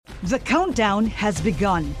The countdown has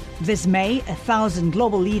begun. This May, 1,000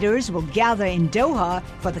 global leaders will gather in Doha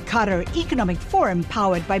for the Qatar Economic Forum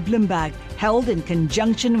powered by Bloomberg, held in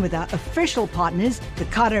conjunction with our official partners, the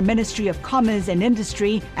Qatar Ministry of Commerce and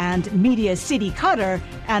Industry and Media City Qatar,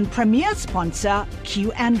 and premier sponsor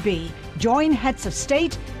QNB. Join heads of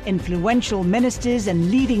state, influential ministers,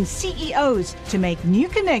 and leading CEOs to make new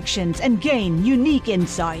connections and gain unique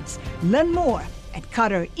insights. Learn more at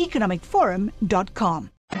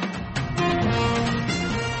QatarEconomicForum.com.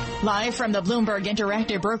 Live from the Bloomberg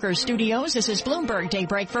Interactive Brokers Studios, this is Bloomberg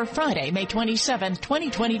Daybreak for Friday, May 27th,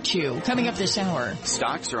 2022. Coming up this hour.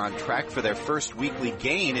 Stocks are on track for their first weekly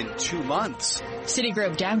gain in 2 months.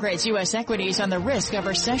 Citigroup downgrades U.S. equities on the risk of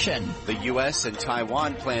recession. The U.S. and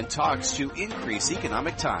Taiwan plan talks to increase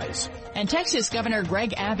economic ties. And Texas Governor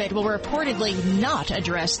Greg Abbott will reportedly not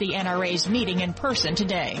address the NRA's meeting in person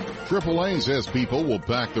today. AAA says people will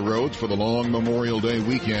pack the roads for the long Memorial Day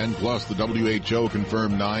weekend, plus the WHO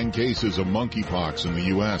confirmed 9 cases of monkeypox in the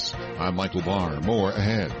U.S. I'm Michael Barr. More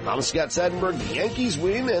ahead. I'm Scott Seidenberg. The Yankees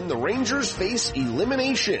win and the Rangers face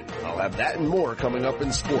elimination. I'll have that and more coming up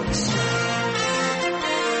in sports.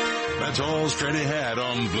 That's all straight ahead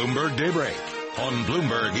on Bloomberg Daybreak. On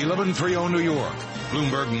Bloomberg 1130 New York,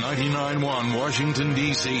 Bloomberg 99.1 Washington,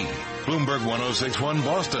 D.C., Bloomberg 106.1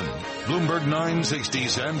 Boston, Bloomberg 960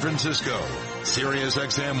 San Francisco, Sirius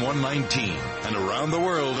XM 119, and around the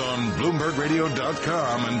world on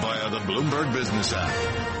BloombergRadio.com and via the Bloomberg Business app.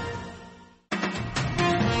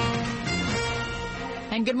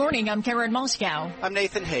 And good morning, I'm Karen Moscow. I'm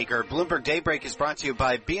Nathan Hager. Bloomberg Daybreak is brought to you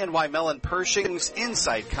by BNY Mellon Pershing's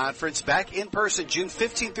Insight Conference, back in person June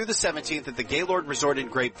 15th through the 17th at the Gaylord Resort in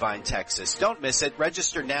Grapevine, Texas. Don't miss it.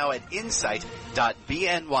 Register now at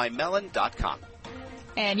insight.bnymellon.com.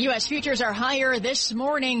 And U.S. futures are higher this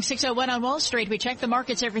morning, 6:01 on Wall Street. We check the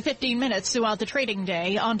markets every 15 minutes throughout the trading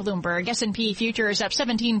day on Bloomberg. S&P futures up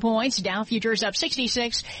 17 points, Dow futures up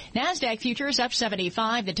 66, NASDAQ futures up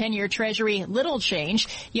 75, the 10-year Treasury little change,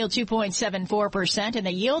 yield 2.74%, and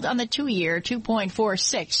the yield on the 2-year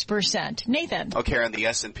 2.46%. Nathan. Okay, Karen, the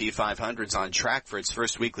S&P 500's on track for its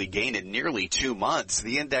first weekly gain in nearly 2 months.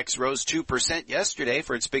 The index rose 2% yesterday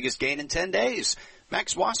for its biggest gain in 10 days.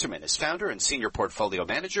 Max Wasserman is founder and senior portfolio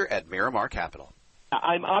manager at Miramar Capital.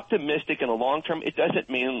 I'm optimistic in the long term. It doesn't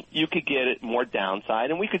mean you could get it more downside,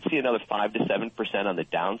 and we could see another 5 to 7% on the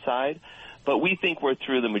downside. But we think we're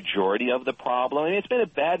through the majority of the problem. I mean, it's been a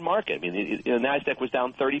bad market. I mean, the NASDAQ was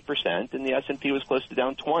down 30%, and the S&P was close to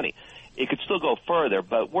down 20%. It could still go further,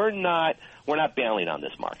 but we're not bailing on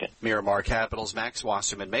this market. Miramar Capital's Max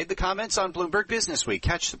Wasserman made the comments on Bloomberg Business Week.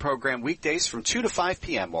 Catch the program weekdays from 2 to 5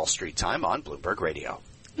 p.m. Wall Street time on Bloomberg Radio.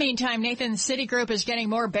 Meantime, Nathan, Citigroup is getting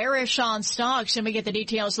more bearish on stocks, and we get the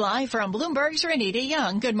details live from Bloomberg's Renita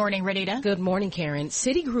Young. Good morning, Renita. Good morning, Karen.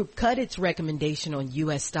 Citigroup cut its recommendation on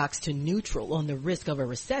U.S. stocks to neutral on the risk of a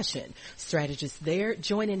recession. Strategists there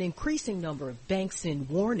join an increasing number of banks in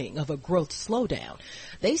warning of a growth slowdown.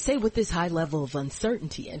 They say with this high level of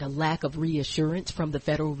uncertainty and a lack of reassurance from the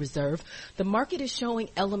Federal Reserve, the market is showing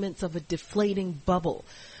elements of a deflating bubble.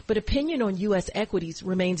 But opinion on U.S. equities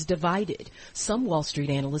remains divided. Some Wall Street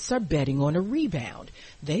analysts are betting on a rebound.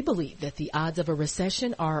 They believe that the odds of a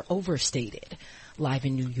recession are overstated. Live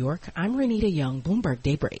in New York, I'm Renita Young, Bloomberg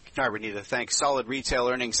Daybreak. All right, Renita, thanks. Solid retail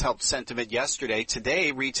earnings helped sentiment yesterday.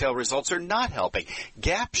 Today, retail results are not helping.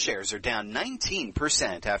 Gap shares are down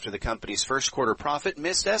 19% after the company's first quarter profit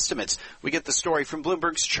missed estimates. We get the story from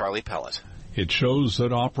Bloomberg's Charlie Pellet. It shows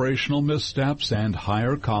that operational missteps and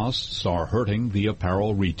higher costs are hurting the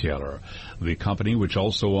apparel retailer. The company, which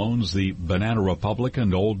also owns the Banana Republic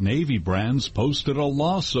and Old Navy brands, posted a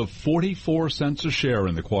loss of 44 cents a share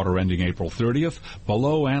in the quarter ending April 30th,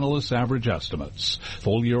 below analysts' average estimates.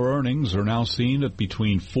 Full-year earnings are now seen at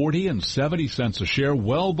between 40 and 70 cents a share,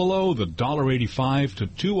 well below the $1.85 to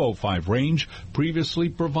 $2.05 range previously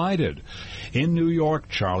provided. In New York,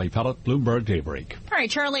 Charlie Pellet, Bloomberg Daybreak. All right,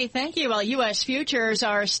 Charlie, thank you. While U.S. futures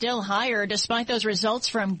are still higher despite those results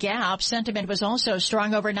from Gap, sentiment was also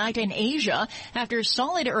strong overnight in Asia after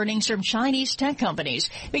solid earnings from Chinese tech companies.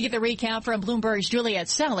 We get the recap from Bloomberg's Juliet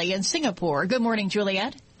Sally in Singapore. Good morning,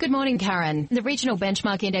 Juliet. Good morning, Karen. The regional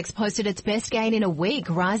benchmark index posted its best gain in a week,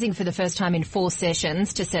 rising for the first time in 4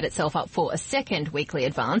 sessions to set itself up for a second weekly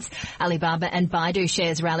advance. Alibaba and Baidu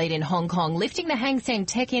shares rallied in Hong Kong, lifting the Hang Seng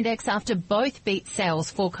Tech Index after both beat sales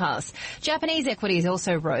forecasts. Japanese equities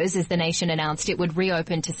also rose as the nation announced it would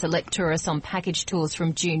reopen to select tourists on package tours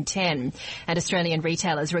from June 10. And Australian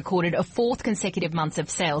retailers recorded a 4th consecutive month of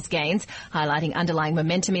sales gains, highlighting underlying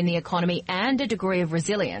momentum in the economy and a degree of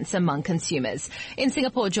resilience among consumers. In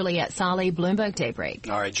Singapore, Juliet Sali, Bloomberg Daybreak.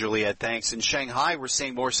 All right, Juliet, thanks. In Shanghai, we're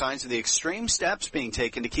seeing more signs of the extreme steps being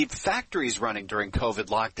taken to keep factories running during COVID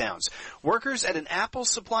lockdowns. Workers at an Apple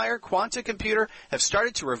supplier, Quanta Computer, have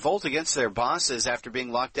started to revolt against their bosses after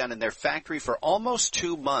being locked down in their factory for almost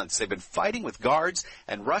 2 months. They've been fighting with guards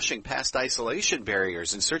and rushing past isolation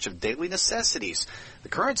barriers in search of daily necessities. The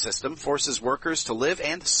current system forces workers to live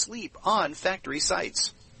and sleep on factory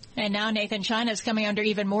sites. And now, Nathan, China's coming under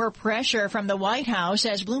even more pressure from the White House.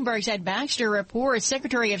 As Bloomberg's Ed Baxter reports,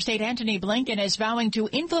 Secretary of State Antony Blinken is vowing to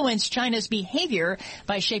influence China's behavior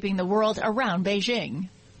by shaping the world around Beijing.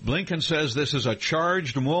 Blinken says this is a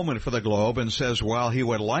charged moment for the globe and says while he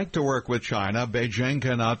would like to work with China, Beijing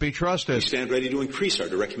cannot be trusted. We stand ready to increase our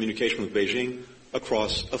direct communication with Beijing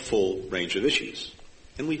across a full range of issues.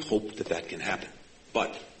 And we hope that that can happen.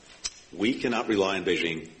 But we cannot rely on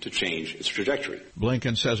Beijing to change its trajectory.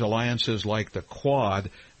 Blinken says alliances like the Quad,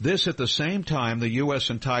 this at the same time the U.S.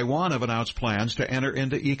 and Taiwan have announced plans to enter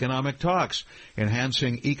into economic talks,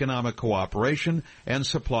 enhancing economic cooperation and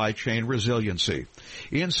supply chain resiliency.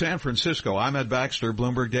 In San Francisco, I'm Ed Baxter,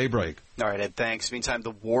 Bloomberg Daybreak. All right, Ed, thanks. Meantime,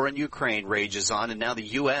 the war in Ukraine rages on, and now the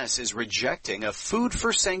U.S. is rejecting a food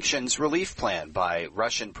for sanctions relief plan by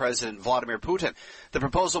Russian President Vladimir Putin. The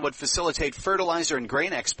proposal would facilitate fertilizer and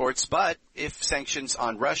grain exports, but if sanctions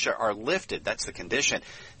on Russia are lifted, that's the condition.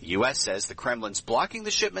 The U.S. says the Kremlin's blocking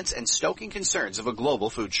the shipments and stoking concerns of a global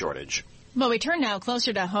food shortage. Well, we turn now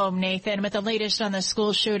closer to home, Nathan, with the latest on the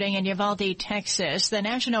school shooting in Uvalde, Texas. The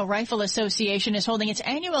National Rifle Association is holding its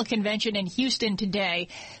annual convention in Houston today,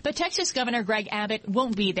 but Texas Governor Greg Abbott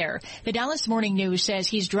won't be there. The Dallas Morning News says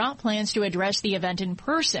he's dropped plans to address the event in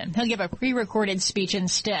person. He'll give a pre-recorded speech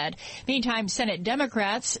instead. Meantime, Senate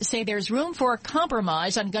Democrats say there's room for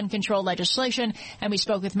compromise on gun control legislation, and we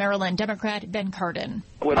spoke with Maryland Democrat Ben Cardin.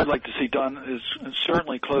 What I'd like to see done is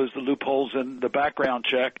certainly close the loopholes in the background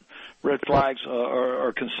check. Red flags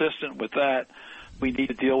are consistent with that. We need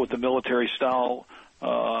to deal with the military-style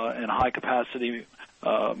and high-capacity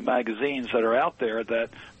magazines that are out there that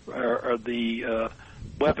are the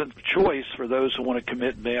weapon of choice for those who want to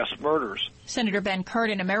commit mass murders. Senator Ben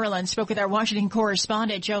Cardin of Maryland spoke with our Washington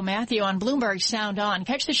correspondent Joe Matthew on Bloomberg Sound On.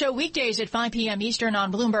 Catch the show weekdays at 5 p.m. Eastern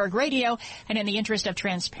on Bloomberg Radio. And in the interest of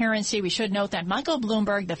transparency, we should note that Michael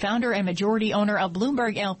Bloomberg, the founder and majority owner of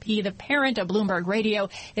Bloomberg LP, the parent of Bloomberg Radio,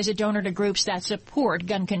 is a donor to groups that support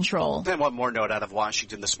gun control. And one more note out of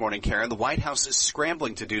Washington this morning, Karen. The White House is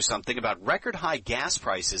scrambling to do something about record-high gas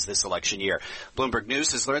prices this election year. Bloomberg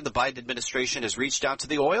News has learned the Biden administration has reached out to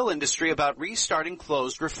the oil industry about restarting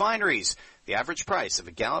closed refineries. The average price of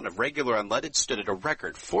a gallon of regular unleaded stood at a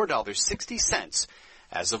record $4.60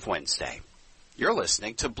 as of Wednesday. You're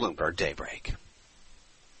listening to Bloomberg Daybreak.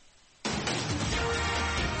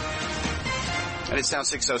 And it's now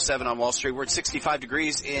 6:07 on Wall Street. We're at 65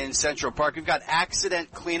 degrees in Central Park. We've got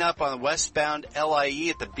accident cleanup on the westbound LIE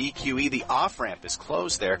at the BQE. The off-ramp is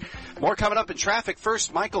closed there. More coming up in traffic.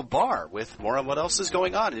 First, Michael Barr with more on what else is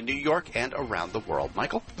going on in New York and around the world.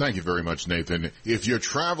 Michael? Thank you very much, Nathan. If you're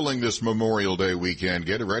traveling this Memorial Day weekend,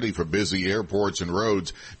 get ready for busy airports and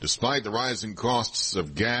roads despite the rising costs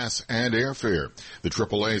of gas and airfare. The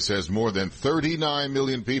AAA says more than 39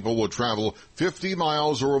 million people will travel 50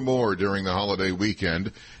 miles or more during the holiday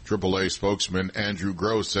weekend. AAA spokesman Andrew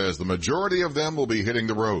Gross says the majority of them will be hitting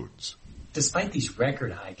the roads. Despite these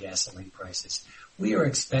record high gasoline prices, we are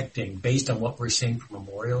expecting, based on what we're seeing for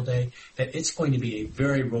Memorial Day, that it's going to be a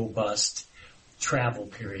very robust travel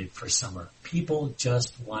period for summer. People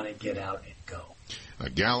just want to get out and go. A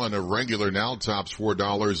gallon of regular now tops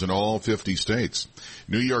 $4 in all 50 states.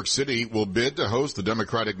 New York City will bid to host the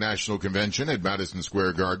Democratic National Convention at Madison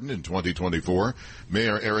Square Garden in 2024.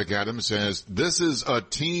 Mayor Eric Adams says this is a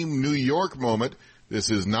Team New York moment. This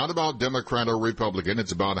is not about Democrat or Republican.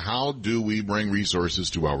 It's about how do we bring resources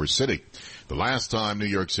to our city. The last time New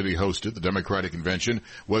York City hosted the Democratic Convention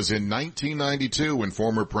was in 1992 when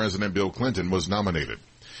former President Bill Clinton was nominated.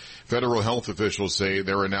 Federal health officials say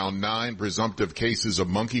there are now 9 presumptive cases of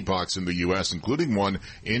monkeypox in the U.S., including one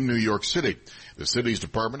in New York City. The city's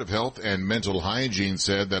Department of Health and Mental Hygiene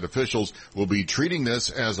said that officials will be treating this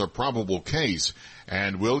as a probable case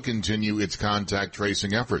and will continue its contact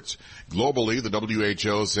tracing efforts. Globally, the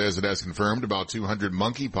WHO says it has confirmed about 200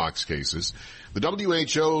 monkeypox cases. The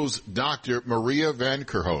WHO's Dr. Maria Van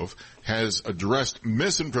Kerkhove has addressed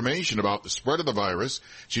misinformation about the spread of the virus.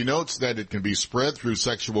 She notes that it can be spread through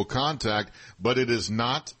sexual contact, but it is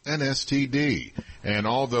not an STD. And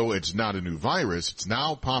although it's not a new virus, it's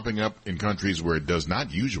now popping up in countries where it does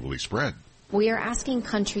not usually spread. We are asking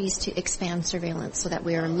countries to expand surveillance so that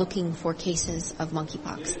we are looking for cases of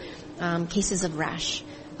monkeypox, cases of rash,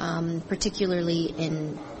 particularly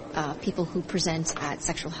in people who present at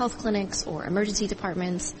sexual health clinics or emergency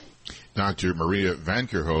departments. Dr. Maria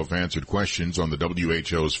Vankerhoef answered questions on the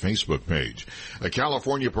WHO's Facebook page. A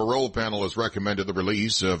California parole panel has recommended the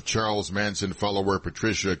release of Charles Manson follower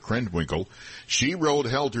Patricia Krenwinkel. She wrote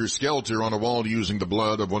helter-skelter on a wall using the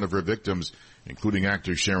blood of one of her victims, including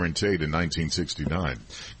actor Sharon Tate in 1969.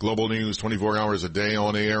 Global news 24 hours a day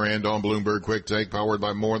on air and on Bloomberg Quick Take, powered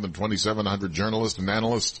by more than 2,700 journalists and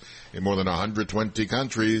analysts in more than 120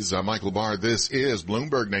 countries. Michael Barr, this is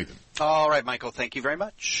Bloomberg. Nathan. All right, Michael, thank you very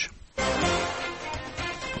much.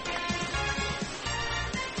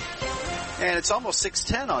 And it's almost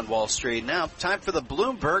 6:10 on Wall Street now. Time for the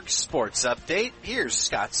Bloomberg Sports Update. Here's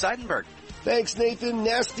Scott Seidenberg. Thanks, Nathan.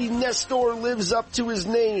 Nasty Nestor lives up to his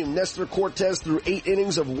name. Nestor Cortez threw 8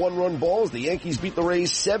 innings of 1-run balls. The Yankees beat the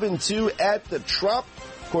Rays 7-2 at the Trop.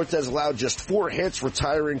 Cortez allowed just 4 hits,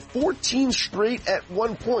 retiring 14 straight at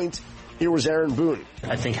one point. Here was Aaron Boone.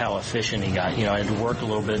 I think how efficient he got. I had to work a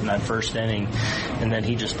little bit in that first inning, and then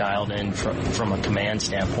he just dialed in from a command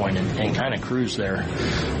standpoint and kind of cruised there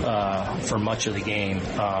for much of the game.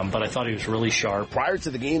 But I thought he was really sharp. Prior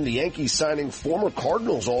to the game, the Yankees signing former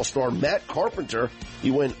Cardinals All-Star Matt Carpenter.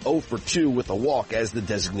 He went 0 for 2 with a walk as the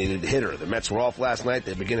designated hitter. The Mets were off last night.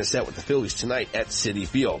 They begin a set with the Phillies tonight at Citi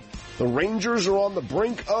Field. The Rangers are on the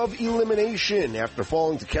brink of elimination after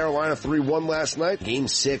falling to Carolina 3-1 last night. Game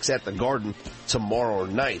 6 at the Garden tomorrow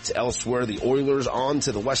night. Elsewhere, the Oilers on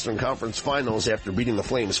to the Western Conference Finals after beating the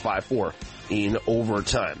Flames 5-4 in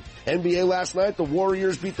overtime. NBA last night, the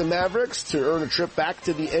Warriors beat the Mavericks to earn a trip back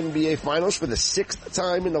to the NBA Finals for the 6th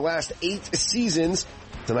time in the last 8 seasons.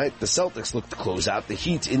 Tonight, the Celtics look to close out the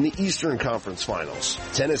Heat in the Eastern Conference Finals.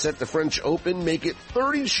 Tennis at the French Open make it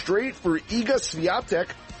 30 straight for Iga Swiatek.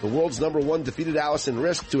 The world's #1 defeated Allison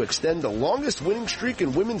Risk to extend the longest winning streak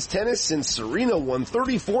in women's tennis since Serena won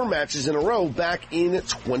 34 matches in a row back in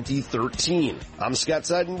 2013. I'm Scott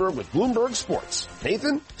Seidenberg with Bloomberg Sports.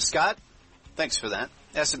 Nathan? Scott, thanks for that.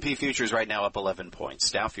 S&P futures right now up 11 points.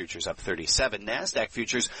 Dow futures up 37. NASDAQ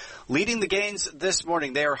futures leading the gains this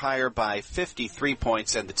morning. They are higher by 53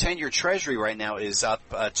 points, and the 10-year Treasury right now is up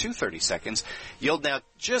 230 seconds. Yield now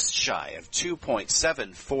just shy of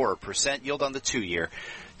 2.74%. Yield on the 2-year,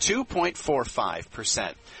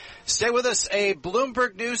 2.45%. Stay with us. A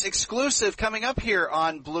Bloomberg News exclusive coming up here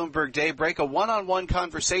on Bloomberg Daybreak, a one-on-one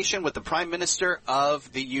conversation with the Prime Minister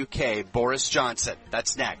of the UK, Boris Johnson.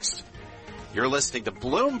 That's next. You're listening to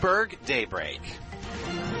Bloomberg Daybreak.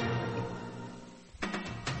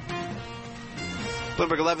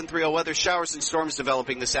 Bloomberg 11:30 weather. Showers and storms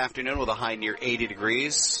developing this afternoon with a high near 80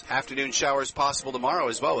 degrees. Afternoon showers possible tomorrow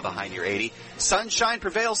as well with a high near 80. Sunshine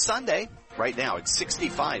prevails Sunday. Right now it's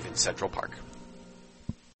 65 in Central Park.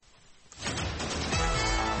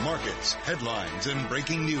 Markets, headlines, and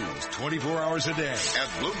breaking news 24 hours a day at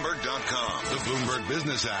Bloomberg.com, the Bloomberg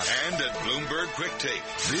Business app, and at Bloomberg Quick Take.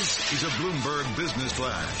 This is a Bloomberg Business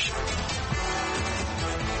Flash.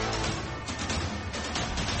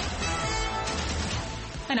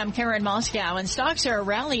 And I'm Karen Moscow, and stocks are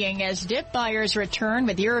rallying as dip buyers return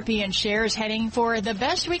with European shares heading for the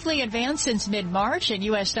best weekly advance since mid-March, and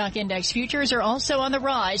U.S. stock index futures are also on the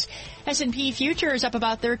rise. S&P futures up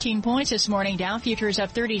about 13 points this morning. Dow futures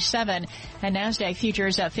up 37, and NASDAQ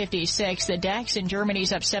futures up 56. The DAX in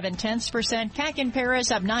Germany's up 0.7%. CAC in Paris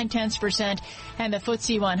up 0.9%, and the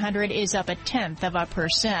FTSE 100 is up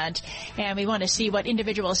 0.1%. And we want to see what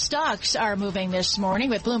individual stocks are moving this morning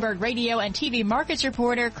with Bloomberg Radio and TV markets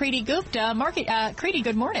reporter Kriti Gupta. Kriti,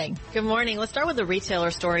 good morning. Good morning. Let's start with the retailer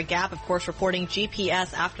story. Gap, of course, reporting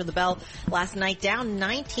GPS after the bell last night, down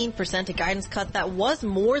 19%, a guidance cut that was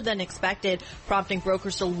more than expected, prompting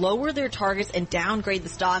brokers to lower their targets and downgrade the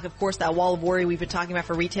stock. Of course, that wall of worry we've been talking about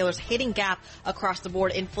for retailers hitting Gap across the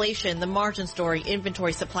board. Inflation, the margin story,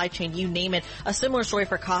 inventory, supply chain, you name it. A similar story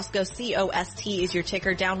for Costco. COST is your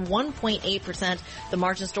ticker, down 1.8%. The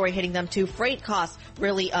margin story hitting them too. Freight costs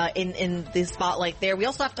really in the spotlight there. We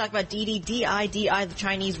also have to talk about DI, the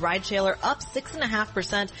Chinese ride-hailer, up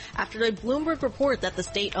 6.5% after a Bloomberg report that the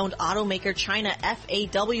state-owned automaker China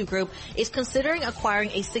FAW Group is considering acquiring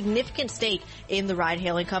a significant stake in the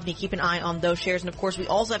ride-hailing company. Keep an eye on those shares. And of course, we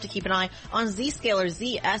also have to keep an eye on Zscaler.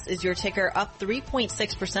 ZS is your ticker, up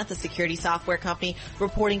 3.6%. The security software company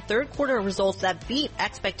reporting third quarter results that beat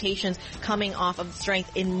expectations coming off of the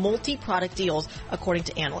strength in multi-product deals, according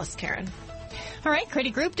to analysts. Karen. All right,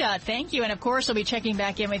 Credit Group, thank you. And, of course, we'll be checking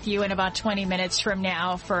back in with you in about 20 minutes from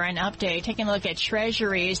now for an update. Taking a look at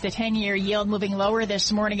Treasuries, the 10-year yield moving lower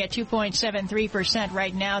this morning at 2.73%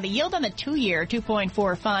 right now. The yield on the 2-year,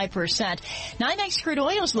 2.45%. NYMEX crude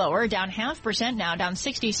oil's lower, down 0.5% now, down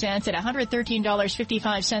 60 cents at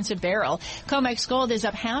 $113.55 a barrel. COMEX gold is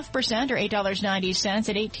up 0.5% or $8.90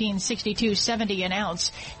 at $18.62.70 an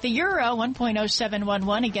ounce. The euro,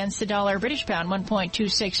 1.0711 against the dollar. British pound,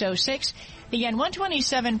 1.2606. The yen,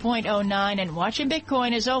 127.09, and watching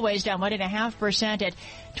Bitcoin, as always, down 1.5% at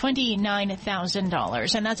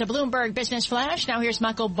 $29,000. And that's a Bloomberg Business Flash. Now here's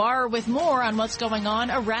Michael Barr with more on what's going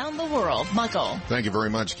on around the world. Michael. Thank you very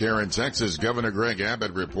much, Karen. Texas Governor Greg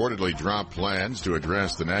Abbott reportedly dropped plans to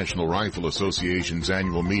address the National Rifle Association's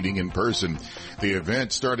annual meeting in person. The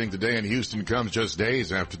event, starting today in Houston, comes just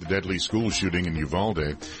days after the deadly school shooting in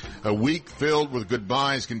Uvalde. A week filled with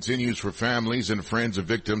goodbyes continues for families and friends of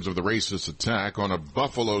victims of the racist attack on a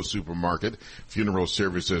Buffalo supermarket. Funeral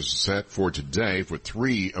services set for today for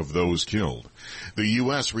 3 of those killed. The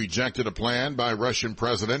U.S. rejected a plan by Russian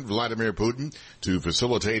President Vladimir Putin to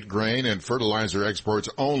facilitate grain and fertilizer exports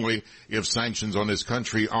only if sanctions on his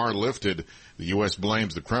country are lifted. The U.S.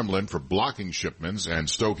 blames the Kremlin for blocking shipments and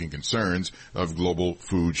stoking concerns of global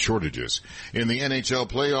food shortages. In the NHL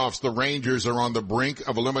playoffs, the Rangers are on the brink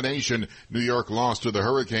of elimination. New York lost to the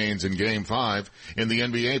Hurricanes in Game 5. In the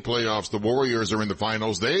NBA playoffs, the Warriors are in the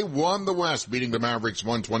finals. They won the West, beating the Mavericks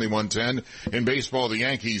 121-10. In baseball, the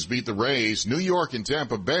Yankees beat the Rays. New York and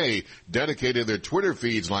Tampa Bay dedicated their Twitter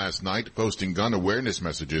feeds last night, posting gun awareness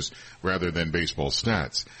messages rather than baseball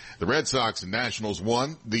stats. The Red Sox and Nationals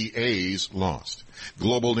won. The A's lost.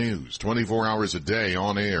 Global news, 24 hours a day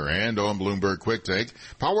on air and on Bloomberg Quick Take,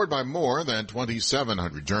 powered by more than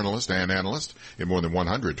 2,700 journalists and analysts in more than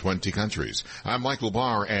 120 countries. I'm Michael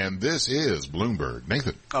Barr, and this is Bloomberg.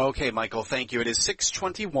 Nathan. Okay, Michael, thank you. It is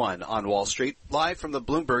 6:21 on Wall Street, live from the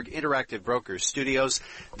Bloomberg Interactive Brokers studios.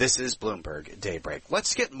 This is Bloomberg Daybreak.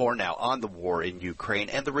 Let's get more now on the war in Ukraine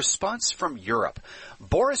and the response from Europe.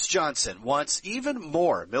 Boris Johnson wants even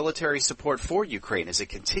more military support for Ukraine as it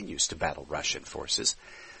continues to battle Russian forces.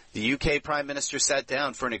 The UK Prime Minister sat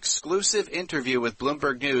down for an exclusive interview with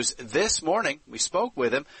Bloomberg News this morning. We spoke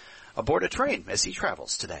with him aboard a train as he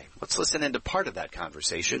travels today. Let's listen into part of that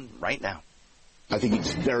conversation right now. I think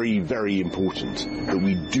it's very, very important that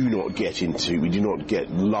we do not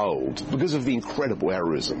get lulled because of the incredible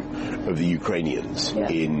heroism of the Ukrainians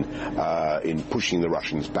in pushing the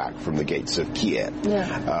Russians back from the gates of Kiev,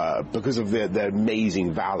 because of their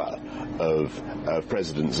amazing valor of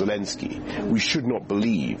President Zelensky. We should not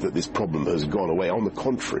believe that this problem has gone away. On the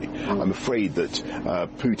contrary, I'm afraid that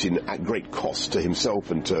Putin, at great cost to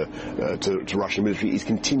himself and to Russian military, is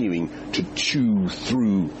continuing to chew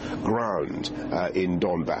through ground in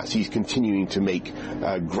Donbass. He's continuing to make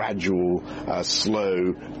gradual,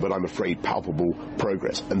 slow, but I'm afraid palpable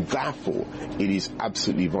progress. And therefore, it is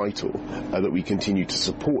absolutely vital that we continue to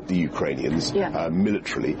support the Ukrainians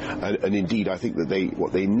militarily. And indeed, I think that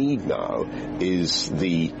what they need now is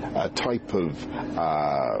the type of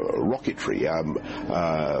rocketry,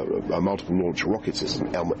 a multiple launch rocket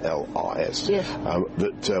system, MLRS,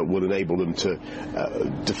 that will enable them to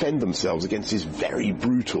defend themselves against this very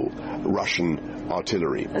brutal Russian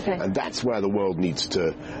artillery. And that's where the world needs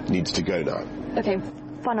to go now. Okay,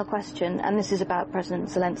 final question, and this is about President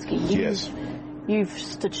Zelensky. You've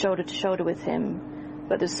stood shoulder to shoulder with him,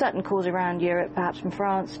 but there's certain calls around Europe, perhaps from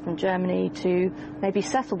France, from Germany, to maybe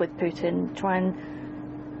settle with Putin, try and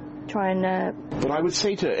But I would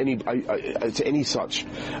say to any such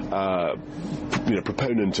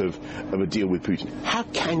proponent of a deal with Putin, how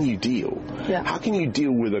can you deal? How can you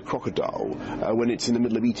deal with a crocodile when it's in the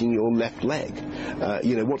middle of eating your left leg?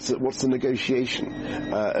 What's the negotiation?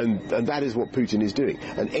 And that is what Putin is doing.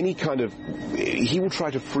 And he will try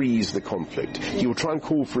to freeze the conflict. He will try and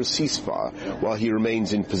call for a ceasefire while he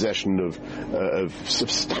remains in possession of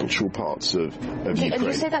substantial parts of Ukraine. And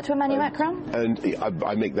you say that to Emmanuel Macron? And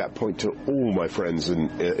I make that point to all my friends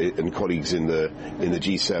and colleagues in the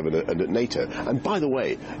G7 and at NATO. And by the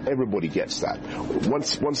way, everybody gets that.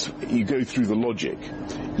 Once you go through the logic,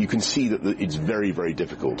 you can see that it's very, very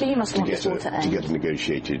difficult to get a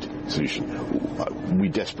negotiated solution. We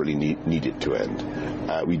desperately need it to end.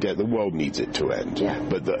 The world needs it to end.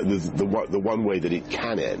 But the one way that it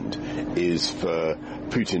can end is for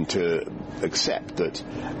Putin to accept that,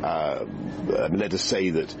 let us say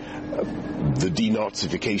that the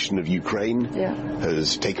denazification of Ukraine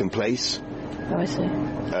has taken place. Oh, I see.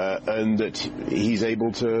 And that he's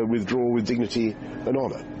able to withdraw with dignity and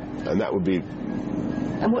honor. And that would be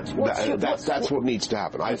And that's what needs to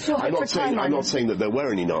happen. I'm not saying that there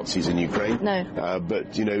were any Nazis in Ukraine. No.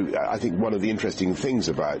 But, I think one of the interesting things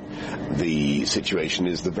about the situation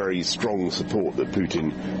is the very strong support that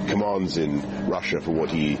Putin commands in Russia for for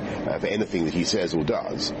anything that he says or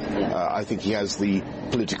does. Yeah. I think he has the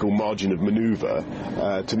political margin of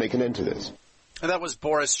maneuver to make an end to this. And that was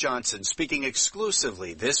Boris Johnson speaking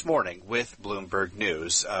exclusively this morning with Bloomberg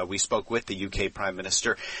News. We spoke with the UK Prime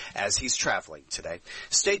Minister as he's traveling today.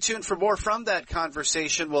 Stay tuned for more from that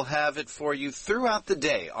conversation. We'll have it for you throughout the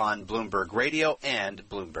day on Bloomberg Radio and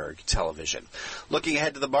Bloomberg Television. Looking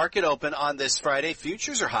ahead to the market open on this Friday,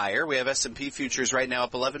 futures are higher. We have S&P futures right now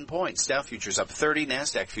up 11 points. Dow futures up 30.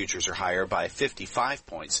 NASDAQ futures are higher by 55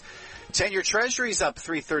 points. 10-year Treasury's up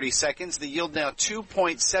 3/30 seconds. The yield now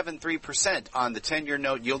 2.73% on the 10-year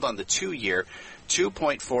note. Yield on the 2-year,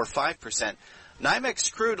 2.45%.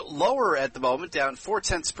 NYMEX crude lower at the moment, down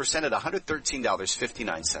 0.4% at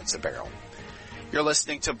 $113.59 a barrel. You're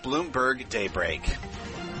listening to Bloomberg Daybreak.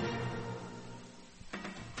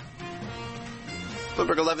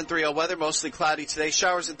 Bloomberg 11:30 weather, mostly cloudy today.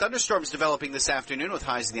 Showers and thunderstorms developing this afternoon with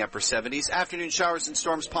highs in the upper 70s. Afternoon showers and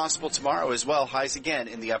storms possible tomorrow as well. Highs again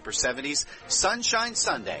in the upper 70s. Sunshine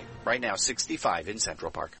Sunday. Right now 65 in Central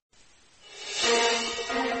Park.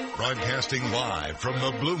 Broadcasting live from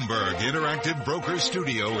the Bloomberg Interactive Brokers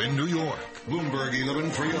Studio in New York. Bloomberg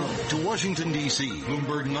 1130 to Washington, D.C.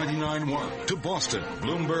 Bloomberg 99.1 to Boston.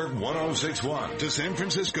 Bloomberg 106.1 to San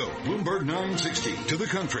Francisco. Bloomberg 960 to the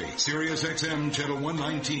country. Sirius XM Channel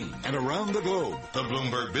 119. And around the globe, the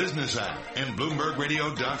Bloomberg Business app and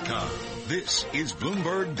BloombergRadio.com. This is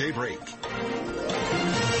Bloomberg Daybreak.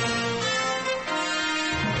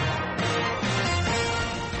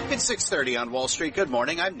 It's 6:30 on Wall Street. Good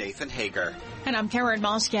morning. I'm Nathan Hager. And I'm Karen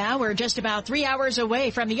Moscow. We're just about 3 hours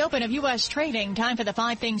away from the open of U.S. trading. Time for the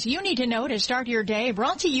 5 things you need to know to start your day.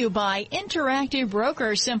 Brought to you by Interactive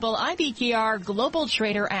Brokers' simple IBKR Global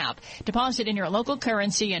Trader app. Deposit in your local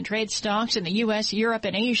currency and trade stocks in the U.S., Europe,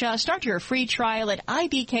 and Asia. Start your free trial at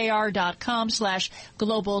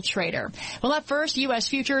ibkr.com/global trader. Well, up first, U.S.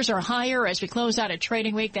 futures are higher as we close out a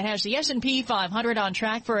trading week that has the S&P 500 on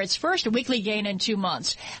track for its first weekly gain in 2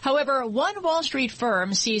 months. However, one Wall Street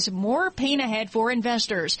firm sees more pain ahead for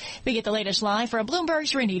investors. We get the latest live from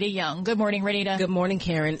Bloomberg's Renita Young. Good morning, Renita. Good morning,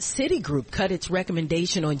 Karen. Citigroup cut its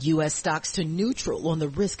recommendation on U.S. stocks to neutral on the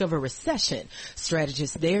risk of a recession.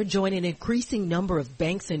 Strategists there join an increasing number of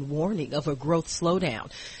banks in warning of a growth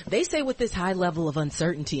slowdown. They say with this high level of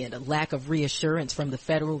uncertainty and a lack of reassurance from the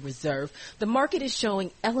Federal Reserve, the market is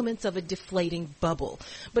showing elements of a deflating bubble.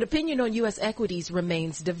 But opinion on U.S. equities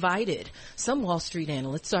remains divided. Some Wall Street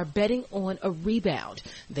analysts are betting on a rebound.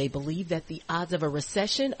 They believe that the odds of a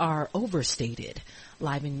recession are overstated.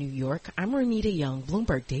 Live in New York, I'm Renita Young,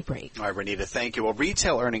 Bloomberg Daybreak. All right, Renita, thank you. Well,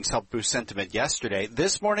 retail earnings helped boost sentiment yesterday.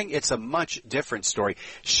 This morning, it's a much different story.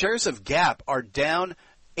 Shares of Gap are down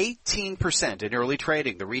 18% in early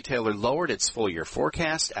trading. The retailer lowered its full-year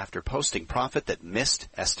forecast after posting profit that missed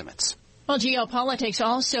estimates. Well, geopolitics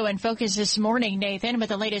also in focus this morning, Nathan, with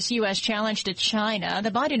the latest U.S. challenge to China.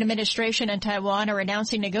 The Biden administration and Taiwan are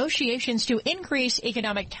announcing negotiations to increase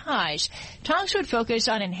economic ties. Talks would focus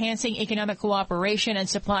on enhancing economic cooperation and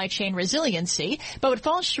supply chain resiliency, but would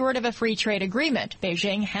fall short of a free trade agreement.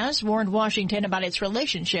 Beijing has warned Washington about its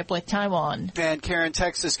relationship with Taiwan. And Karen,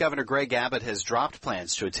 Texas Governor Greg Abbott has dropped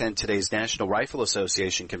plans to attend today's National Rifle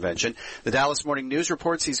Association convention. The Dallas Morning News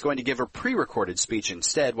reports he's going to give a pre-recorded speech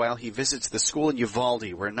instead while he visits the school in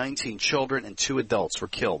Uvalde where 19 children and 2 adults were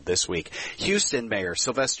killed this week. Houston Mayor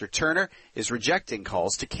Sylvester Turner is rejecting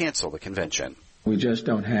calls to cancel the convention. We just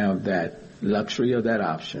don't have that luxury or that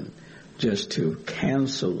option just to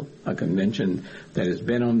cancel a convention that has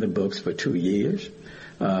been on the books for 2 years,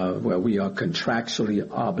 where we are contractually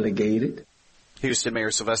obligated. Houston Mayor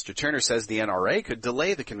Sylvester Turner says the NRA could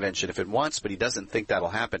delay the convention if it wants, but he doesn't think that'll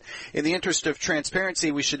happen. In the interest of transparency,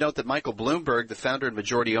 we should note that Michael Bloomberg, the founder and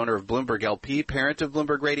majority owner of Bloomberg LP, parent of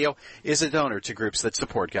Bloomberg Radio, is a donor to groups that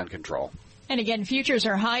support gun control. And again, futures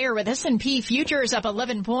are higher with S&P futures up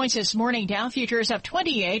 11 points this morning. Dow futures up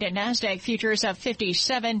 28 and NASDAQ futures up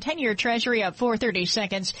 57. 10-year Treasury up 4/30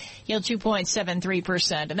 seconds. Yield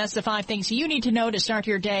 2.73%. And that's the 5 things you need to know to start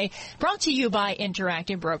your day. Brought to you by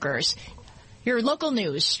Interactive Brokers. Your local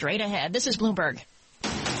news straight ahead. This is Bloomberg.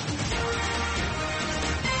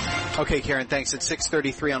 Okay, Karen, thanks. It's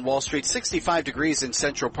 6:33 on Wall Street, 65 degrees in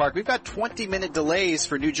Central Park. We've got 20-minute delays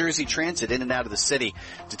for New Jersey Transit in and out of the city.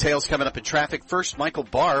 Details coming up in traffic. First, Michael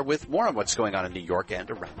Barr with more on what's going on in New York and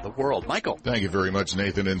around the world. Michael. Thank you very much,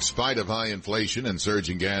 Nathan. In spite of high inflation and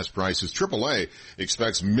surging gas prices, AAA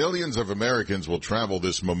expects millions of Americans will travel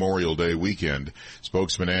this Memorial Day weekend.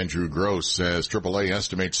 Spokesman Andrew Gross says AAA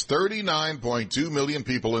estimates 39.2 million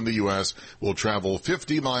people in the U.S. will travel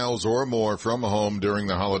 50 miles or more from home during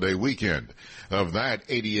the holiday weekend. Of that,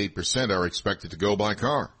 88% are expected to go by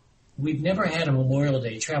car. We've never had a Memorial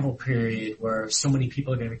Day travel period where so many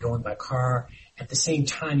people are going to be going by car. At the same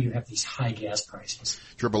time, you have these high gas prices.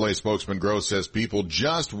 AAA spokesman Gross says people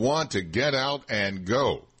just want to get out and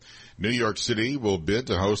go. New York City will bid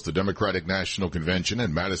to host the Democratic National Convention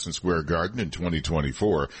in Madison Square Garden in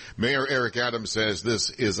 2024. Mayor Eric Adams says this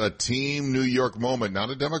is a Team New York moment, not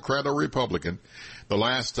a Democrat or Republican. The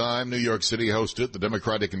last time New York City hosted the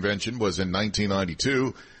Democratic Convention was in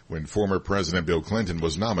 1992 when former President Bill Clinton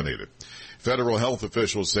was nominated. Federal health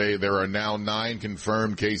officials say there are now 9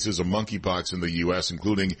 confirmed cases of monkeypox in the U.S.,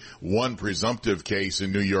 including 1 presumptive case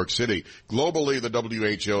in New York City. Globally, the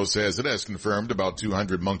WHO says it has confirmed about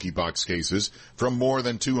 200 monkeypox cases from more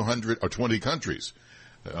than 220 countries.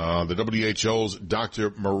 The WHO's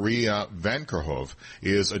Dr. Maria Van Kerkhove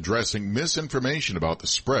is addressing misinformation about the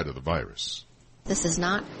spread of the virus. This is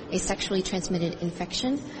not a sexually transmitted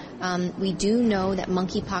infection. We do know that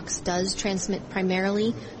monkeypox does transmit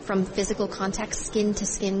primarily from physical contact,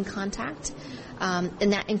 skin-to-skin contact,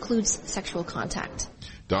 and that includes sexual contact.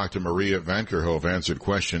 Dr. Maria Van Kerkhove answered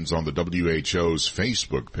questions on the WHO's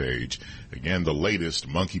Facebook page. Again, the latest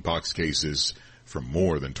monkeypox cases from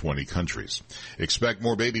more than 20 countries. Expect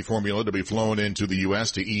more baby formula to be flown into the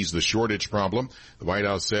U.S. to ease the shortage problem. The White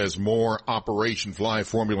House says more Operation Fly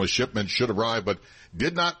formula shipments should arrive, but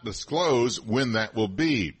did not disclose when that will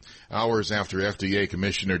be. Hours after FDA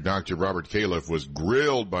Commissioner Dr. Robert Califf was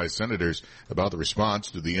grilled by senators about the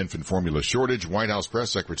response to the infant formula shortage, White House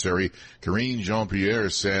Press Secretary Karine Jean-Pierre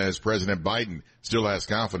says President Biden still has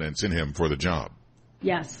confidence in him for the job.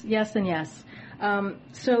 Yes, and yes.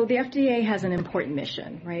 So the FDA has an important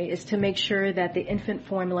mission, right, is to make sure that the infant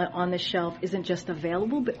formula on the shelf isn't just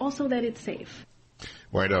available, but also that it's safe.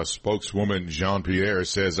 White House spokeswoman Jean-Pierre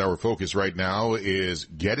says our focus right now is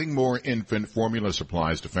getting more infant formula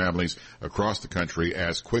supplies to families across the country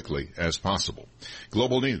as quickly as possible.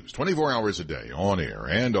 Global news, 24 hours a day, on air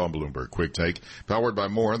and on Bloomberg Quick Take, powered by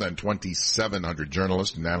more than 2,700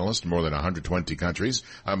 journalists and analysts in more than 120 countries.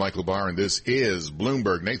 I'm Michael Barr, and this is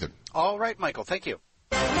Bloomberg. Nathan. All right, Michael, thank you.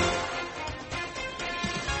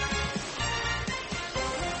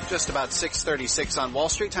 Just about 6:36 on Wall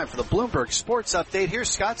Street. Time for the Bloomberg Sports Update. Here's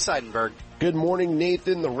Scott Seidenberg. Good morning,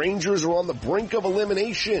 Nathan. The Rangers are on the brink of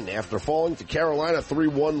elimination after falling to Carolina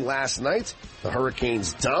 3-1 last night. The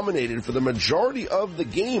Hurricanes dominated for the majority of the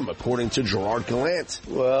game, according to Gerard Gallant.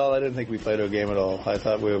 Well, I didn't think we played our game at all. I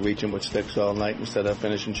thought we were reaching with sticks all night instead of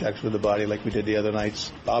finishing checks with the body like we did the other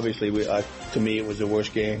nights. Obviously, to me, it was the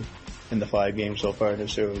worst game in the 5 games so far in the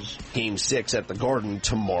series. Game 6 at the Garden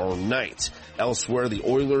tomorrow night. Elsewhere, the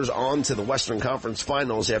Oilers on to the Western Conference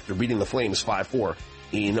Finals after beating the Flames 5-4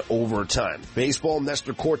 in overtime. Baseball,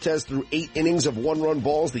 Nestor Cortes threw 8 innings of 1-run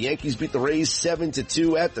balls. The Yankees beat the Rays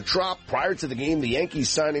 7-2 at the Trop. Prior to the game, the Yankees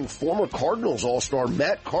signing former Cardinals All-Star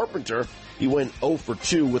Matt Carpenter. He went 0 for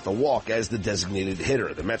 2 with a walk as the designated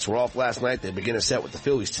hitter. The Mets were off last night. They begin a set with the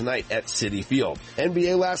Phillies tonight at Citi Field.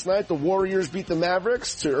 NBA last night, the Warriors beat the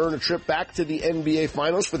Mavericks to earn a trip back to the NBA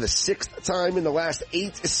Finals for the 6th time in the last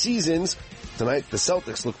 8 seasons. Tonight, the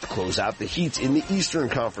Celtics look to close out the Heat in the Eastern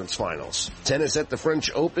Conference Finals. Tennis at the French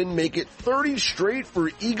Open make it 30 straight for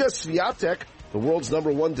Iga Swiatek. The world's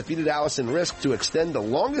 #1 defeated Allison Risk to extend the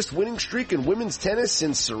longest winning streak in women's tennis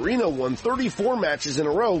since Serena won 34 matches in a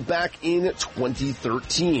row back in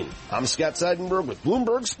 2013. I'm Scott Seidenberg with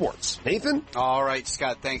Bloomberg Sports. Nathan? All right,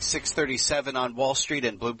 Scott, thanks. 6:37 on Wall Street,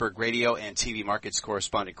 and Bloomberg Radio and TV markets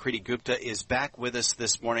correspondent Kriti Gupta is back with us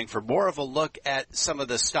this morning for more of a look at some of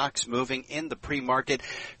the stocks moving in the pre-market.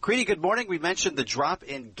 Kriti, good morning. We mentioned the drop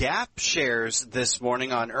in Gap shares this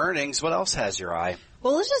morning on earnings. What else has your eye?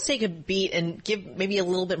 Well, let's just take a beat and give maybe a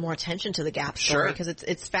little bit more attention to the Gap story because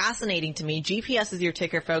it's fascinating to me. GPS is your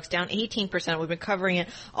ticker, folks, down 18%. We've been covering it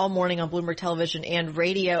all morning on Bloomberg Television and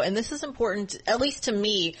radio, and this is important, at least to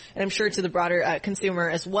me, and I'm sure to the broader consumer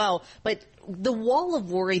as well. But the wall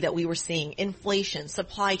of worry that we were seeing, inflation,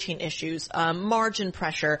 supply chain issues, margin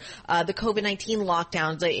pressure, the COVID-19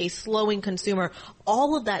 lockdowns, a slowing consumer,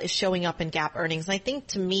 all of that is showing up in Gap earnings. And I think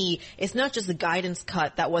to me, it's not just the guidance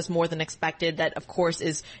cut that was more than expected that, of course,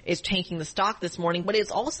 is tanking the stock this morning, but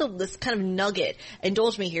it's also this kind of nugget.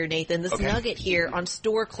 Indulge me here, Nathan. This nugget here on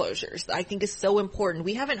store closures I think is so important.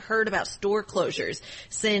 We haven't heard about store closures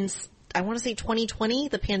since, I want to say 2020,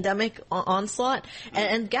 the pandemic onslaught.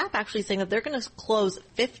 And Gap actually saying that they're going to close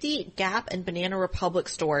 50 Gap and Banana Republic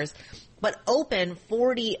stores, but open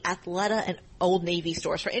 40 Athleta and Old Navy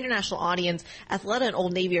stores. For international audience, Athleta and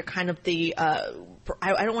Old Navy are kind of the,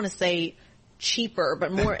 I don't want to say cheaper,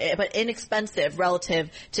 but inexpensive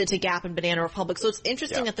relative to Gap and Banana Republic. So it's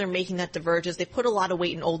interesting that they're making that divergence. They put a lot of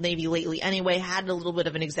weight in Old Navy lately anyway, had a little bit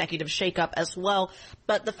of an executive shakeup as well.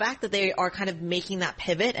 But the fact that they are kind of making that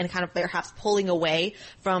pivot and kind of perhaps pulling away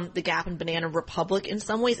from the Gap and Banana Republic in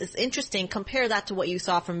some ways is interesting. Compare that to what you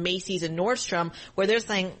saw from Macy's and Nordstrom, where they're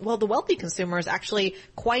saying, well, the wealthy consumer is actually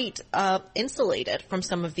quite insulated from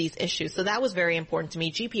some of these issues. So that was very important to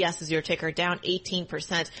me. GPS is your ticker, down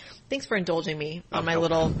 18%. Thanks for indulging me on my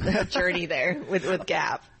little journey there with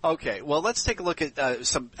Gap. Okay, well, let's take a look at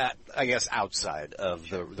some, I guess, outside of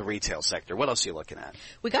the retail sector. What else are you looking at?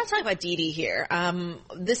 We got to talk about DiDi here.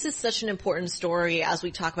 This is such an important story as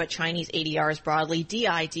we talk about Chinese ADRs broadly.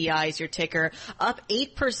 DI is your ticker, up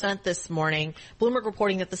 8% this morning. Bloomberg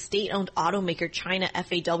reporting that the state-owned automaker China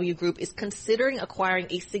FAW Group is considering acquiring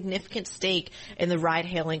a significant stake in the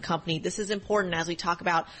ride-hailing company. This is important as we talk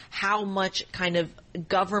about how much kind of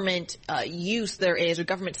government use there is, or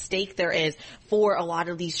government stake there is for a lot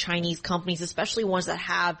of these Chinese companies, especially ones that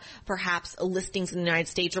have perhaps listings in the United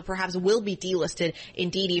States or perhaps will be delisted in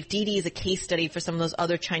DiDi. If DiDi is a case study for some of those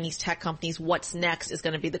other Chinese tech companies, what's next is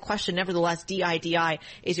going to be the question. Nevertheless, DI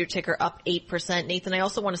is your ticker, up 8%. Nathan, I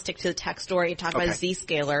also want to stick to the tech story and talk about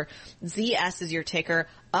Zscaler. ZS is your ticker,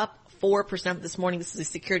 up 4% this morning. This is a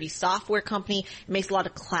security software company. It makes a lot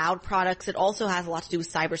of cloud products. It also has a lot to do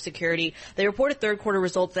with cybersecurity. They reported third quarter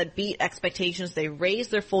results that beat expectations. They raised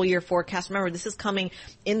their full year forecast. Remember, this is coming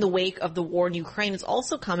in the wake of the war in Ukraine. It's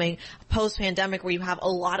also coming post-pandemic where you have a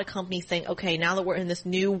lot of companies saying, okay, now that we're in this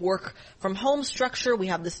new work from home structure, we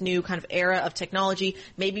have this new kind of era of technology,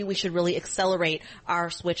 maybe we should really accelerate our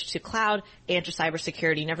switch to cloud and to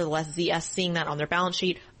cybersecurity. Nevertheless, ZS seeing that on their balance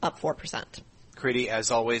sheet, up 4%. Kriti, as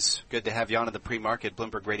always, good to have you on in the pre-market.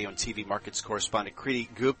 Bloomberg Radio and TV markets correspondent Kriti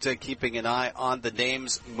Gupta, keeping an eye on the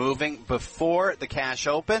names moving before the cash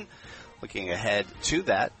open. Looking ahead to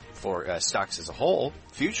that for stocks as a whole,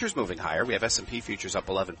 futures moving higher. We have S&P futures up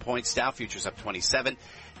 11 points, Dow futures up 27,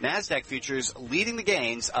 NASDAQ futures leading the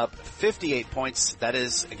gains, up 58 points. That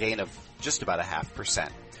is a gain of just about 0.5%.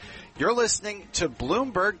 You're listening to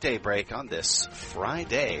Bloomberg Daybreak on this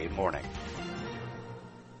Friday morning.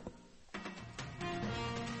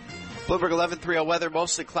 Bloomberg 11:30 weather,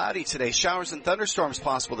 mostly cloudy today. Showers and thunderstorms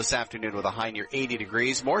possible this afternoon with a high near 80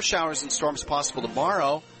 degrees. More showers and storms possible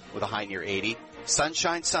tomorrow with a high near 80.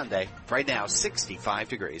 Sunshine Sunday. Right now, 65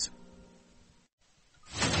 degrees.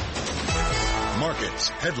 Markets,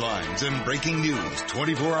 headlines, and breaking news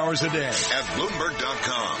 24 hours a day at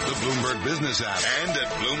Bloomberg.com, the Bloomberg Business app, and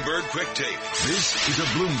at Bloomberg Quick Take. This is a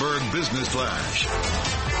Bloomberg Business Flash.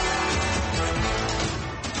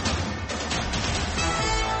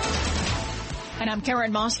 And I'm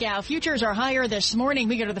Karen Moscow. Futures are higher this morning.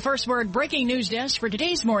 We go to the First Word breaking news desk for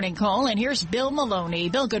today's morning call. And here's Bill Maloney.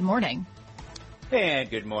 Bill, good morning. And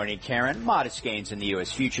good morning, Karen. Modest gains in the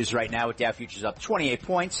U.S. futures right now with Dow futures up 28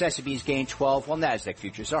 points. S&P's gained 12, while NASDAQ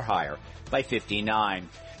futures are higher by 59.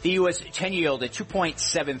 The U.S. 10 yield at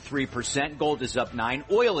 2.73%. Gold is up 9.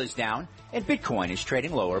 Oil is down. And Bitcoin is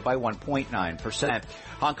trading lower by 1.9%.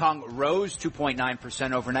 Hong Kong rose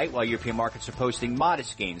 2.9% overnight, while European markets are posting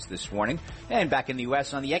modest gains this morning. And back in the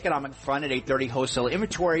U.S. on the economic front at 8:30, wholesale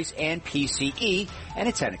inventories and PCE, and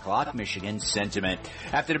at 10 o'clock, Michigan sentiment.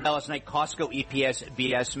 After the bell last night, Costco EPS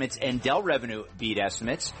beat estimates and Dell revenue beat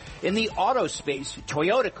estimates. In the auto space,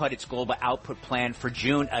 Toyota cut its global output plan for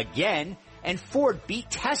June again, and Ford beat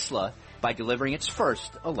Tesla by delivering its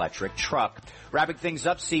first electric truck. Wrapping things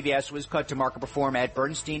up, CVS was cut to market perform at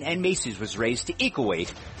Bernstein, and Macy's was raised to equal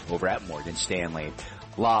weight over at Morgan Stanley.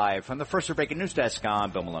 Live from the First Word breaking news desk,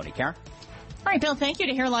 I'm Bill Maloney. Karen? All right, Bill, thank you.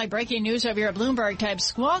 To hear live breaking news over your Bloomberg, type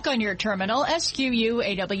squawk on your terminal,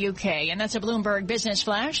 SQUAWK. And that's a Bloomberg Business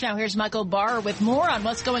Flash. Now here's Michael Barr with more on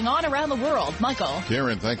what's going on around the world. Michael.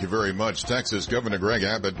 Karen, thank you very much. Texas Governor Greg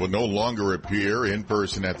Abbott will no longer appear in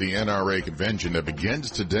person at the NRA convention that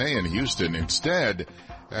begins today in Houston. Instead,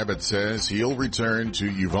 Abbott says he'll return to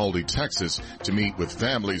Uvalde, Texas to meet with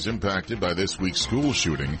families impacted by this week's school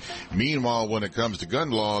shooting. Meanwhile, when it comes to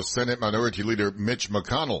gun laws, Senate Minority Leader Mitch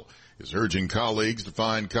McConnell is urging colleagues to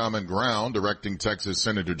find common ground, directing Texas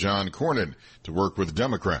Senator John Cornyn to work with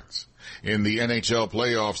Democrats. In the NHL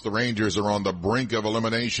playoffs, the Rangers are on the brink of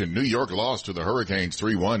elimination. New York lost to the Hurricanes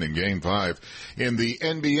 3-1 in Game 5. In the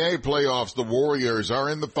NBA playoffs, the Warriors are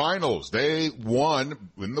in the finals. They won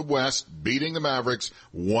in the West, beating the Mavericks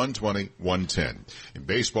 120-110. In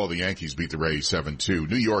baseball, the Yankees beat the Rays 7-2.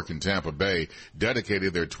 New York and Tampa Bay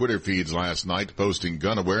dedicated their Twitter feeds last night, posting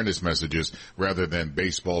gun awareness messages rather than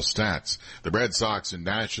baseball stats. The Red Sox and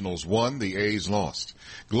Nationals won. The A's lost.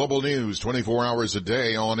 Global news 24 hours a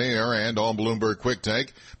day on air and on Bloomberg Quick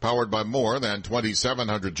Take, powered by more than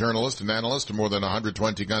 2,700 journalists and analysts in more than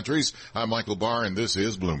 120 countries. I'm Michael Barr, and this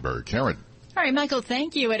is Bloomberg. Karen. All right, Michael,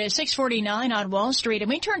 thank you. It is 6:49 on Wall Street, and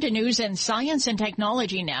we turn to news in science and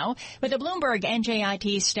technology now with the Bloomberg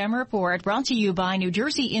NJIT STEM report brought to you by New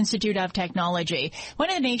Jersey Institute of Technology, one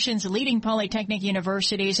of the nation's leading polytechnic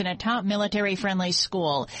universities and a top military-friendly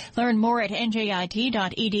school. Learn more at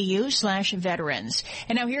njit.edu/veterans.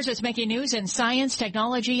 And now here's what's making news in science,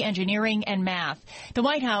 technology, engineering, and math. The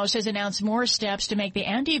White House has announced more steps to make the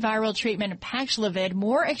antiviral treatment Paxlovid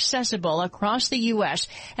more accessible across the U.S.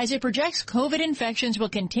 as it projects COVID infections will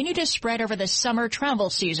continue to spread over the summer travel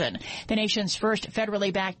season. The nation's first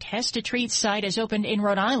federally backed test-to-treat site is opened in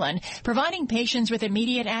Rhode Island, providing patients with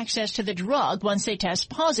immediate access to the drug once they test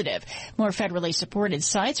positive. More federally supported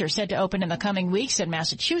sites are set to open in the coming weeks in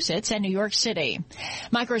Massachusetts and New York City.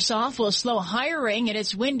 Microsoft will slow hiring in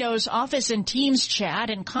its Windows Office and Teams chat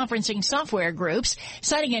and conferencing software groups,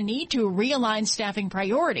 citing a need to realign staffing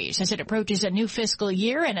priorities as it approaches a new fiscal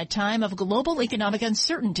year and a time of global economic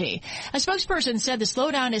uncertainty. A spokesperson said the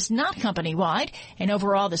slowdown is not company-wide, and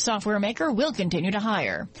overall the software maker will continue to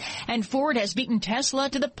hire. And Ford has beaten Tesla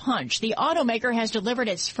to the punch. The automaker has delivered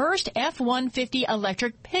its first F-150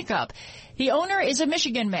 electric pickup. The owner is a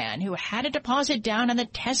Michigan man who had a deposit down on the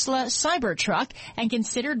Tesla Cybertruck and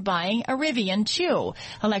considered buying a Rivian, too.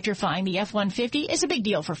 Electrifying the F-150 is a big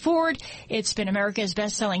deal for Ford. It's been America's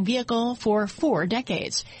best-selling vehicle for 4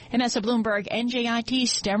 decades. And that's a Bloomberg NJIT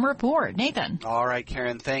STEM report. Nathan. All right,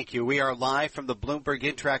 Karen, thank you. We are live from the Bloomberg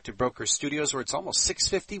Interactive Broker Studios, where it's almost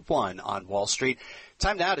 6:51 on Wall Street.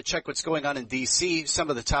 Time now to check what's going on in D.C. Some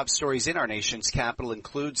of the top stories in our nation's capital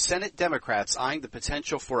include Senate Democrats eyeing the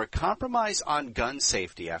potential for a compromise on gun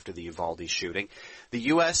safety after the Uvalde shooting, the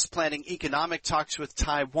U.S. planning economic talks with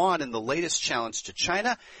Taiwan in the latest challenge to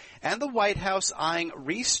China, and the White House eyeing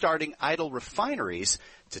restarting idle refineries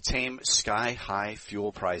to tame sky-high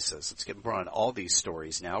fuel prices. Let's get more on all these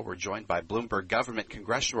stories now. We're joined by Bloomberg government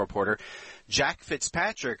congressional reporter Jack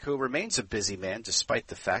Fitzpatrick, who remains a busy man despite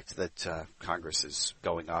the fact that Congress is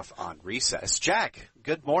going off on recess. Jack,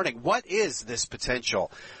 good morning. What is this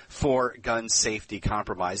potential for gun safety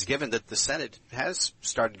compromise, given that the Senate has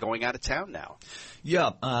started going out of town now?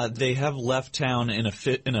 Yeah, they have left town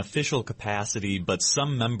in official capacity, but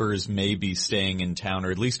some members may be staying in town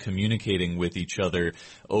or at least communicating with each other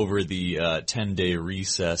over the 10-day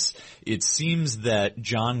recess. It seems that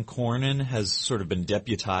John Cornyn has sort of been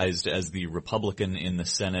deputized as the Republican in the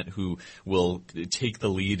Senate who will take the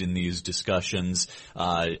lead in these discussions.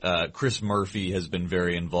 Chris Murphy has been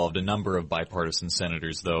very involved, a number of bipartisan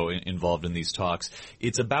senators, though, involved in these talks.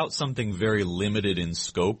 It's about something very limited in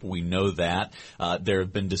scope. We know that. There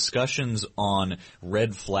have been discussions on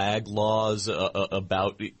red flag laws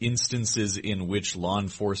about instances in which law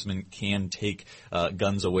enforcement can take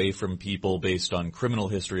guns away from people based on criminal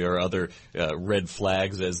history or other red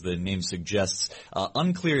flags, as the name suggests.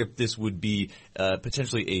 Unclear if this would be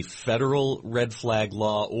potentially a federal red flag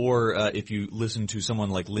law, or if you listen to someone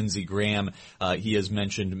like Lindsey Graham, he has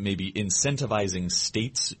mentioned maybe incentivizing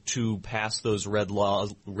states to pass those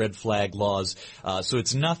red flag laws. So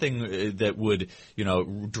it's nothing that would,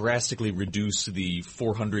 drastically reduce the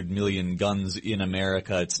 400 million guns in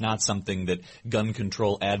America. It's not something that gun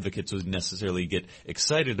control advocates would necessarily get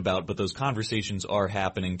excited about, but those conversations are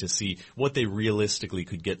happening to see what they realistically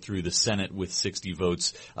could get through the Senate with 60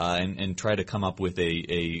 votes and try to come up with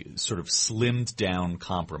a sort of slimmed down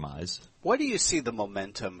compromise. What do you see the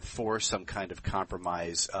momentum for some kind of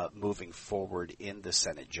compromise moving forward in the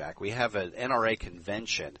Senate, Jack? We have an NRA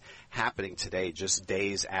convention happening today, just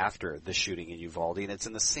days after the shooting in Uvalde, and it's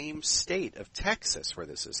in the same state of Texas where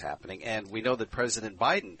this is happening. And we know that President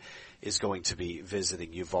Biden is going to be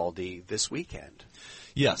visiting Uvalde this weekend.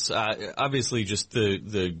 Yes, obviously just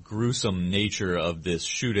the gruesome nature of this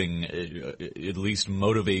shooting at least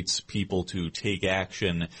motivates people to take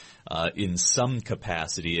action in some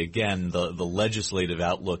capacity. Again, the legislative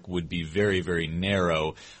outlook would be very, very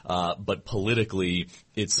narrow, but politically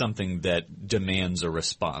it's something that demands a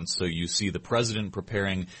response. So you see the president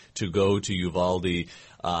preparing to go to Uvalde.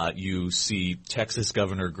 You see Texas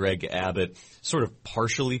Governor Greg Abbott sort of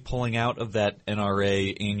partially pulling out of that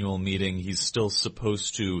NRA annual meeting. He's still supposed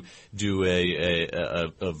to do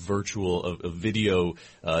a virtual, a video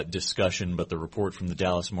discussion, but the report from the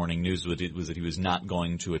Dallas Morning News was that he was not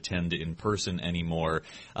going to attend in person anymore.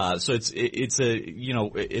 So it's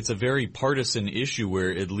a very partisan issue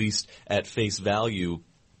where, at least at face value,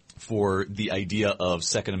 for the idea of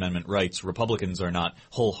Second Amendment rights, Republicans are not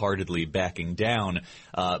wholeheartedly backing down,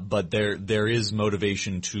 but there is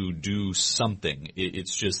motivation to do something.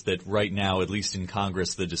 It's just that right now, at least in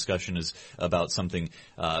Congress, the discussion is about something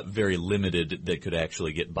very limited that could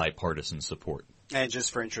actually get bipartisan support. And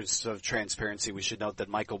just for interest of transparency, we should note that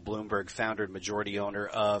Michael Bloomberg, founder and majority owner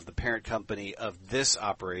of the parent company of this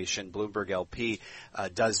operation, Bloomberg LP,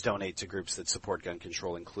 does donate to groups that support gun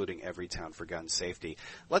control, including Everytown for Gun Safety.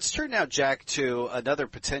 Let's turn now, Jack, to another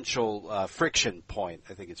potential friction point,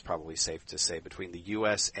 I think it's probably safe to say, between the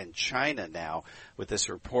U.S. and China now, with this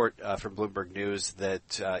report from Bloomberg News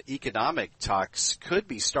that economic talks could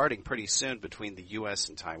be starting pretty soon between the U.S.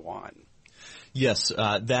 and Taiwan. Yes,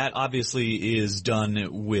 that obviously is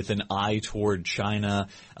done with an eye toward China.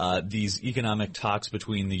 These economic talks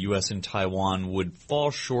between the U.S. and Taiwan would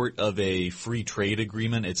fall short of a free trade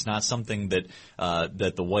agreement. It's not something that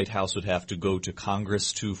the White House would have to go to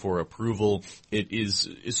Congress for approval. It is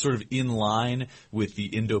sort of in line with the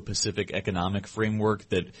Indo-Pacific economic framework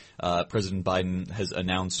that President Biden has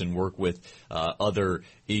announced and worked with other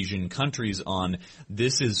Asian countries on.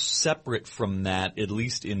 This is separate from that, at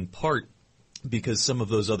least in part, because some of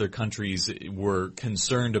those other countries were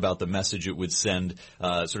concerned about the message it would send,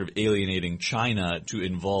 sort of alienating China to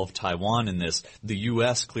involve Taiwan in this. The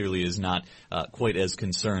U.S. clearly is not quite as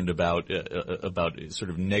concerned about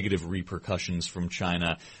sort of negative repercussions from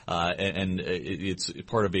China, and it's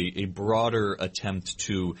part of a broader attempt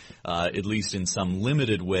to, at least in some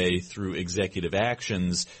limited way through executive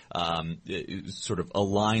actions, sort of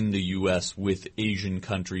align the U.S. with Asian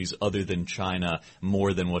countries other than China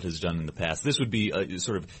more than what has done in the past. This would be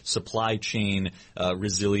sort of supply chain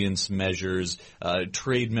resilience measures,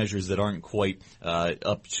 trade measures that aren't quite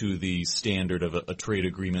up to the standard of a trade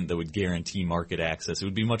agreement that would guarantee market access. It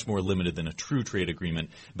would be much more limited than a true trade agreement,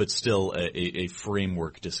 but still a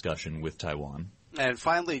framework discussion with Taiwan. And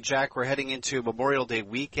finally, Jack, we're heading into Memorial Day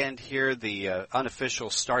weekend here, the unofficial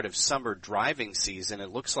start of summer driving season.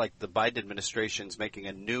 It looks like the Biden administration's making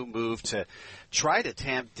a new move to try to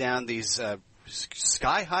tamp down these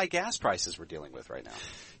sky-high gas prices we're dealing with right now.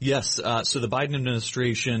 Yes, so the Biden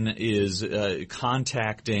administration is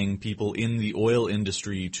contacting people in the oil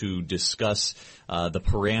industry to discuss the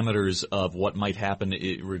parameters of what might happen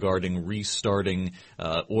regarding restarting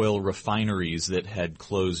oil refineries that had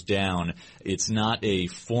closed down. It's not a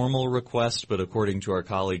formal request, but according to our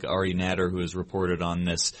colleague Ari Natter, who has reported on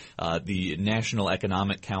this, the National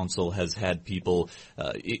Economic Council has had people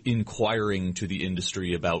inquiring to the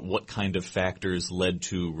industry about what kind of factors led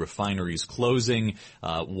to refineries closing,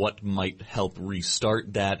 what might help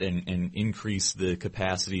restart that and increase the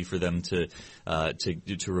capacity for them to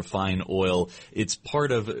refine oil. It's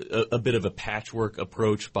part of a bit of a patchwork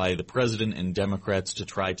approach by the president and Democrats to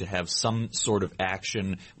try to have some sort of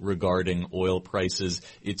action regarding oil prices.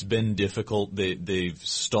 It's been difficult. They've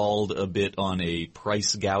stalled a bit on a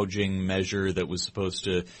price gouging measure that was supposed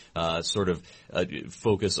to sort of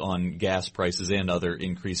focus on gas prices and other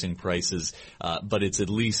increasing prices, but it's at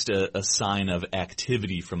least a sign of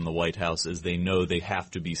activity from the White House, as they know they have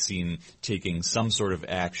to be seen taking some sort of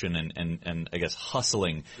action and I guess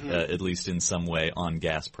hustling, at least in some way, on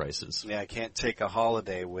gas prices. Yeah, I can't take a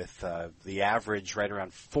holiday with the average right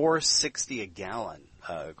around $4.60 a gallon,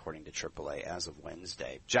 according to AAA, as of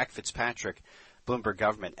Wednesday. Jack Fitzpatrick, Bloomberg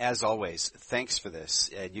Government, as always, thanks for this.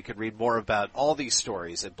 You can read more about all these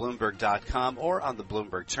stories at Bloomberg.com or on the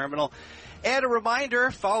Bloomberg Terminal. And a reminder,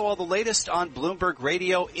 follow all the latest on Bloomberg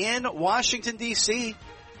Radio in Washington, D.C.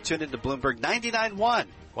 Tune into Bloomberg 99.1,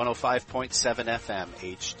 105.7 FM,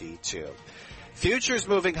 HD2. Futures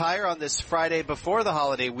moving higher on this Friday before the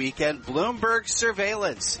holiday weekend. Bloomberg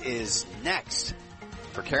Surveillance is next.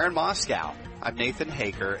 For Karen Moscow, I'm Nathan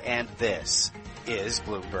Haker, and this is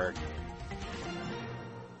Bloomberg.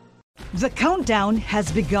 The countdown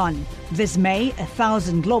has begun. This May,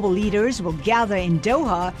 1,000 global leaders will gather in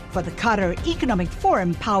Doha for the Qatar Economic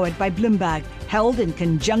Forum powered by Bloomberg, held in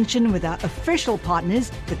conjunction with our official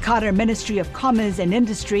partners, the Qatar Ministry of Commerce and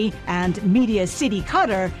Industry and Media City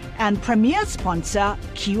Qatar, and premier sponsor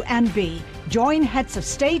QNB. Join heads of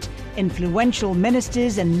state, influential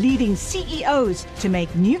ministers, and leading CEOs to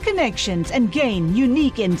make new connections and gain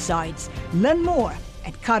unique insights. Learn more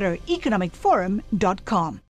at QatarEconomicForum.com.